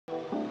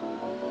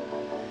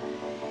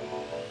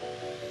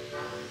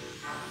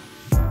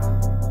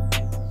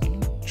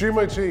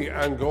GMIT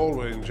and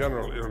Galway in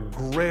general are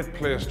a great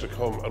place to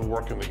come and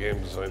work in the game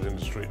design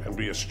industry and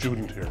be a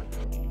student here.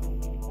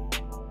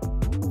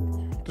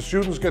 The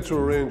students get to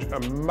arrange a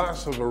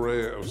massive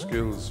array of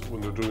skills when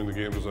they're doing the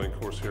game design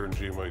course here in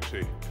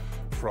GMIT.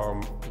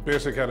 From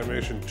basic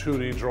animation,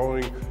 2D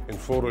drawing in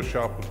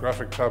Photoshop with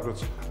graphic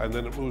tablets, and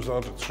then it moves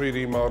on to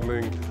 3D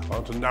modeling,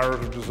 onto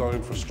narrative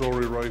design for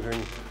story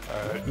writing.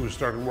 We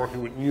started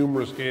working with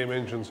numerous game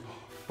engines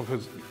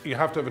because you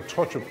have to have a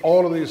touch of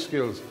all of these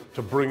skills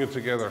to bring it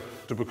together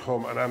to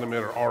become an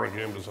animator or a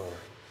game designer.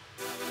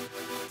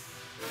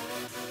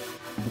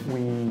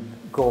 We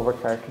go over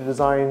character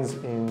designs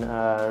in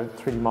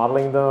 3D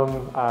modeling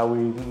them.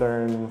 We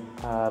learn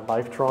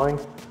life drawing,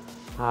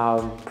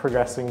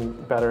 progressing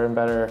better and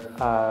better,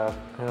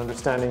 and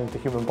understanding the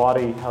human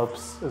body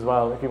helps as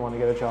well if you want to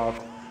get a job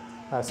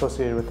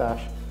associated with that.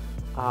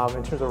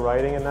 In terms of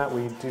writing and that,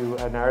 we do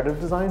a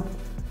narrative design,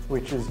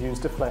 which is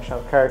used to flesh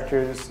out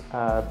characters,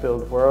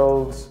 build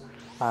worlds,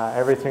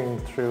 everything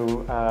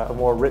through a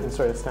more written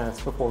sort of stance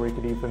before we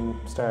could even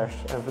start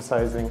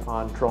emphasizing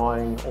on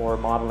drawing or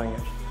modeling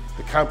it.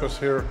 The campus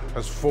here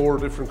has 4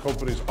 different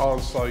companies on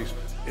site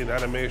in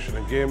animation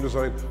and game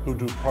design who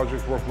do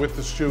project work with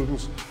the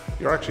students.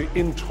 You're actually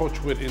in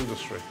touch with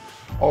industry.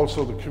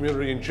 Also, the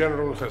community in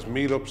general has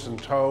meetups in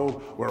town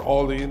where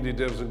all the indie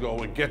devs in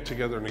Galway get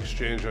together and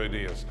exchange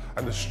ideas,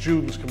 and the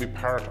students can be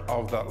part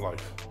of that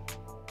life.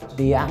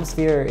 The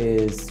atmosphere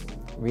is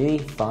really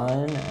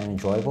fun and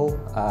enjoyable.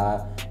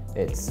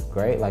 It's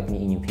great, like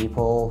meeting new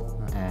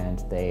people, and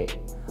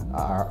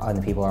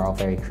the people are all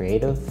very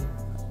creative,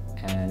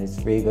 and it's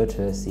really good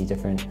to see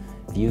different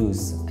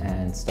views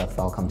and stuff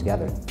all come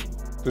together.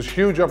 There's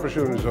huge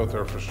opportunities out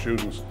there for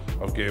students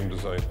of game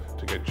design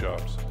to get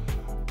jobs.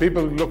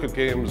 People look at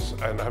games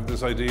and have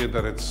this idea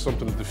that it's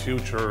something of the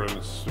future and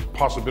its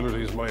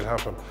possibilities might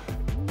happen.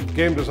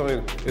 Game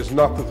design is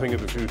not the thing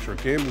of the future.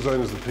 Game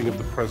design is the thing of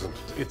the present.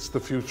 It's the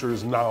future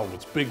is now.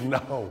 It's big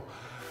now.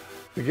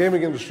 The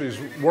gaming industry's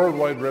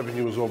worldwide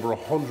revenue was over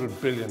 $100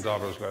 billion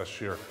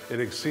last year. It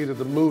exceeded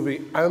the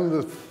movie and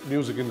the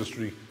music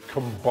industry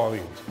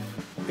combined.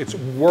 It's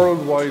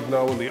worldwide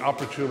now, and the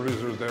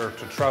opportunities are there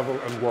to travel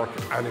and work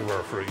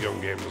anywhere for a young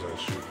game design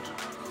student.